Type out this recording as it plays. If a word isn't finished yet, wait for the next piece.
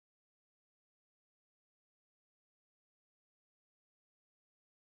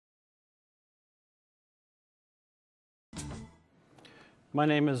My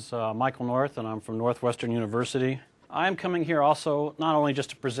name is Michael North, and I'm from Northwestern University. I'm coming here also not only just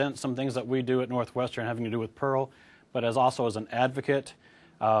to present some things that we do at Northwestern having to do with Perl, but also as an advocate.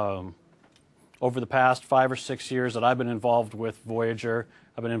 Over the past 5 or 6 years that I've been involved with Voyager,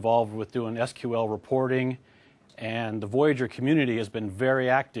 I've been involved with doing SQL reporting, and the Voyager community has been very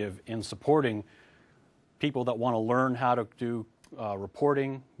active in supporting people that want to learn how to do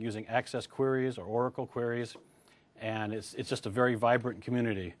reporting using Access queries or Oracle queries. And it's just a very vibrant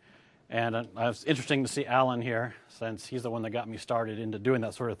community. And it's interesting to see Alan here, since he's the one that got me started into doing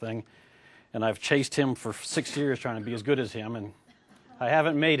that sort of thing. And I've chased him for 6 years trying to be as good as him, and I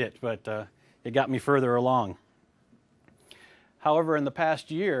haven't made it, but it got me further along. However, in the past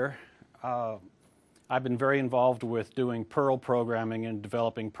year, I've been very involved with doing Perl programming and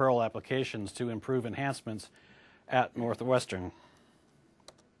developing Perl applications to improve enhancements at Northwestern.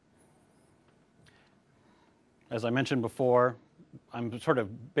 As I mentioned before, I'm sort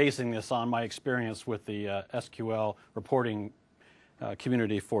of basing this on my experience with the SQL reporting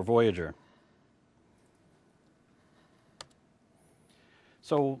community for Voyager.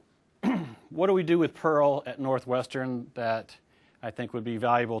 So what do we do with Perl at Northwestern that I think would be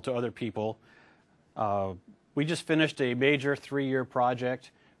valuable to other people? We just finished a major 3-year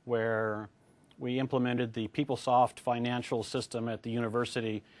project where we implemented the PeopleSoft financial system at the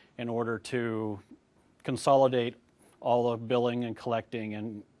university in order to consolidate all of billing and collecting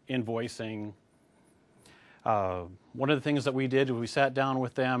and invoicing. One of the things that we did was we sat down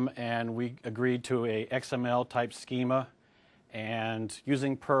with them and we agreed to a XML type schema, and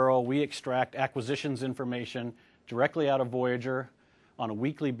using Perl we extract acquisitions information directly out of Voyager on a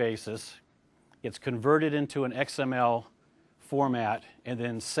weekly basis. It's converted into an XML format and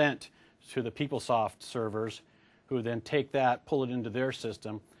then sent to the PeopleSoft servers, who then take that, pull it into their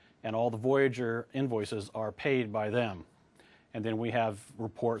system, and all the Voyager invoices are paid by them. And then we have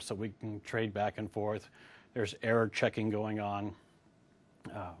reports that we can trade back and forth. There's error checking going on.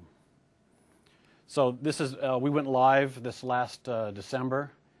 So this is, we went live this last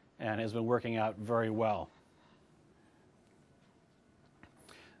December, and it has been working out very well.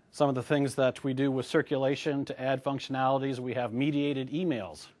 Some of the things that we do with circulation to add functionalities, we have mediated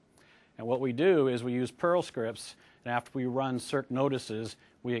emails. And what we do is we use Perl scripts, and after we run circ notices,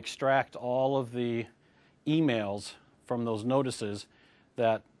 we extract all of the emails from those notices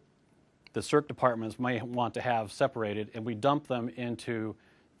that the circ departments may want to have separated, and we dump them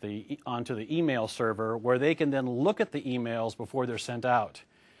onto the email server, where they can then look at the emails before they're sent out.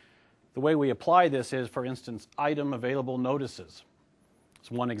 The way we apply this is, for instance, item available notices.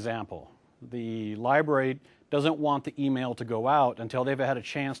 It's one example. The library doesn't want the email to go out until they've had a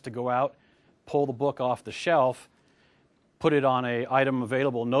chance to go out, pull the book off the shelf, put it on an item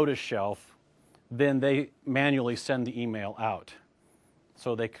available notice shelf, then they manually send the email out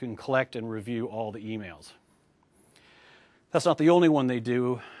so they can collect and review all the emails. That's not the only one they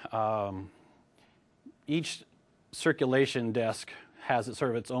do. Each circulation desk has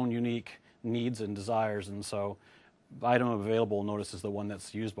sort of its own unique needs and desires, and so item available notice is the one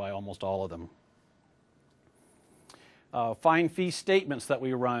that's used by almost all of them. Fine fee statements that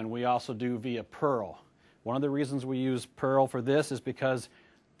we run, we also do via Perl. One of the reasons we use Perl for this is because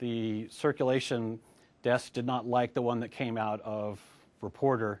the circulation desk did not like the one that came out of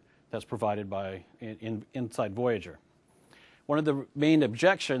Reporter that's provided by inside Voyager. One of the main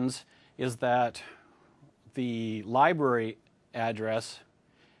objections is that the library address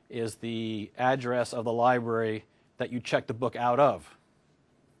is the address of the library that you check the book out of,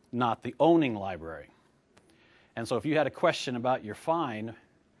 not the owning library. And so if you had a question about your fine,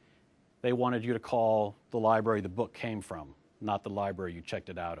 they wanted you to call the library the book came from, not the library you checked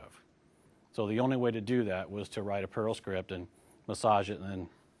it out of. So the only way to do that was to write a Perl script and massage it and then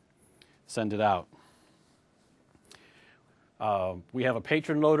send it out. We have a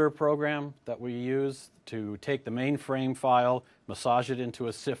patron loader program that we use to take the mainframe file, massage it into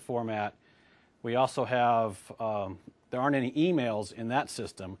a CIF format. We also have, there aren't any emails in that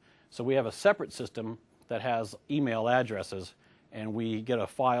system, so we have a separate system that has email addresses, and we get a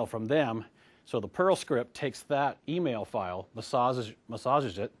file from them. So the Perl script takes that email file,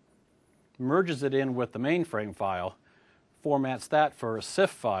 massages it, merges it in with the mainframe file, formats that for a CIF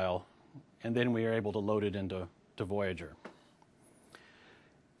file, and then we are able to load it into Voyager.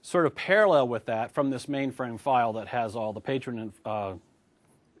 Sort of parallel with that, from this mainframe file that has all the patron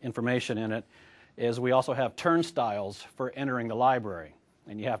information in it, is we also have turnstiles for entering the library.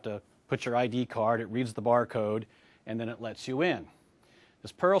 And you have to put your ID card, it reads the barcode, and then it lets you in.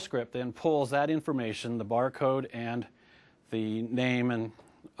 This Perl script then pulls that information, the barcode and the name and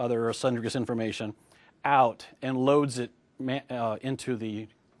other sundry information, out and loads it into the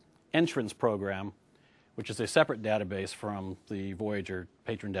entrance program, which is a separate database from the Voyager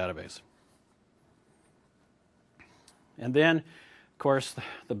patron database. And then, of course,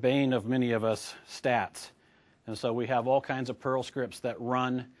 the bane of many of us, stats. And so we have all kinds of Perl scripts that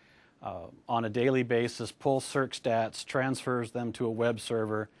run on a daily basis, pulls circ stats, transfers them to a web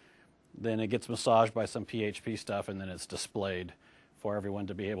server, then it gets massaged by some PHP stuff, and then it's displayed for everyone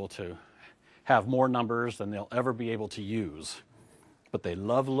to be able to have more numbers than they'll ever be able to use. But they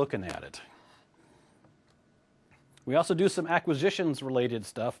love looking at it. We also do some acquisitions related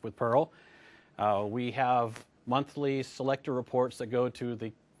stuff with Perl. We have monthly selector reports that go to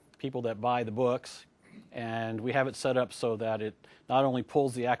the people that buy the books, and we have it set up so that it not only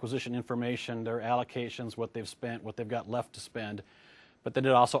pulls the acquisition information, their allocations, what they've spent, what they've got left to spend, but then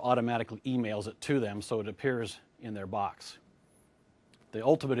it also automatically emails it to them so it appears in their box. The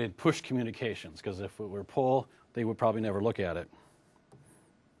ultimate in push communications, because if it were pull, they would probably never look at it.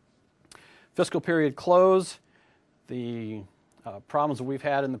 Fiscal period close. The problems that we've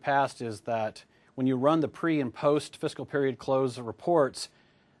had in the past is that when you run the pre and post fiscal period close reports,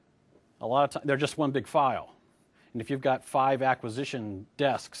 a lot of times they're just one big file. And if you've got 5 acquisition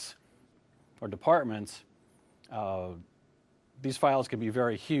desks or departments, these files can be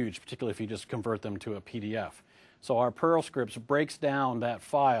very huge, particularly if you just convert them to a PDF. So our Perl scripts breaks down that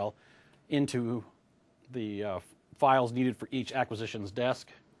file into the files needed for each acquisitions desk,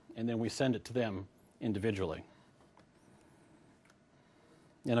 and then we send it to them individually.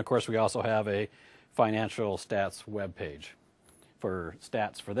 And of course, we also have a financial stats web page for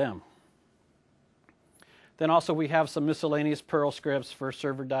stats for them. Then also we have some miscellaneous Perl scripts for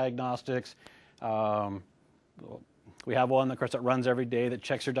server diagnostics. We have one, of course, that runs every day that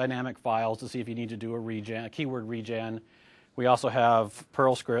checks your dynamic files to see if you need to do a regen, a keyword regen. We also have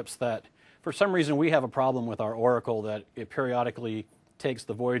Perl scripts that, for some reason, we have a problem with our Oracle that it periodically takes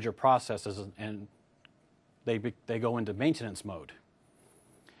the Voyager processes and they go into maintenance mode.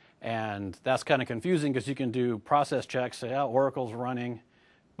 And that's kind of confusing because you can do process checks, say, oh, Oracle's running,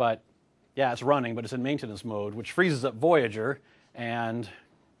 but yeah, it's running, but it's in maintenance mode, which freezes up Voyager and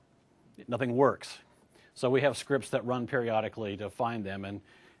nothing works. So we have scripts that run periodically to find them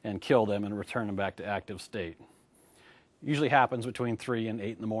and kill them and return them back to active state. Usually happens between 3 and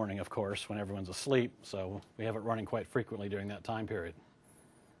 8 in the morning, of course, when everyone's asleep, so we have it running quite frequently during that time period.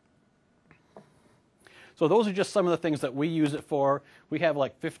 So those are just some of the things that we use it for. We have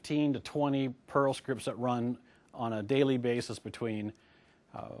like 15 to 20 Perl scripts that run on a daily basis between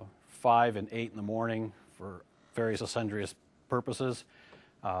 5 and 8 in the morning for various and sundry purposes.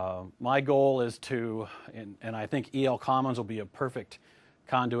 My goal is to, and I think EL Commons will be a perfect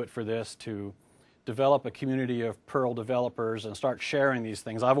conduit for this, to develop a community of Perl developers and start sharing these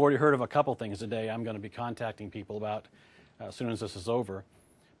things. I've already heard of a couple things today I'm going to be contacting people about as soon as this is over.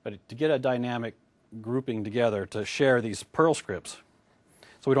 But to get a dynamic grouping together to share these Perl scripts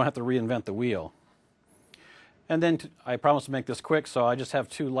so we don't have to reinvent the wheel. And then I promise to make this quick, so I just have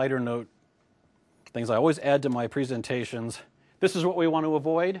 2 lighter note things I always add to my presentations. This is what we want to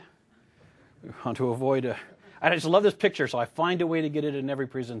avoid. We want to avoid I just love this picture, so I find a way to get it in every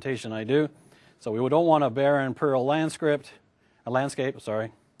presentation I do. So we don't want a barren Perl landscape,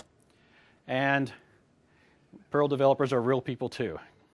 And Perl developers are real people too.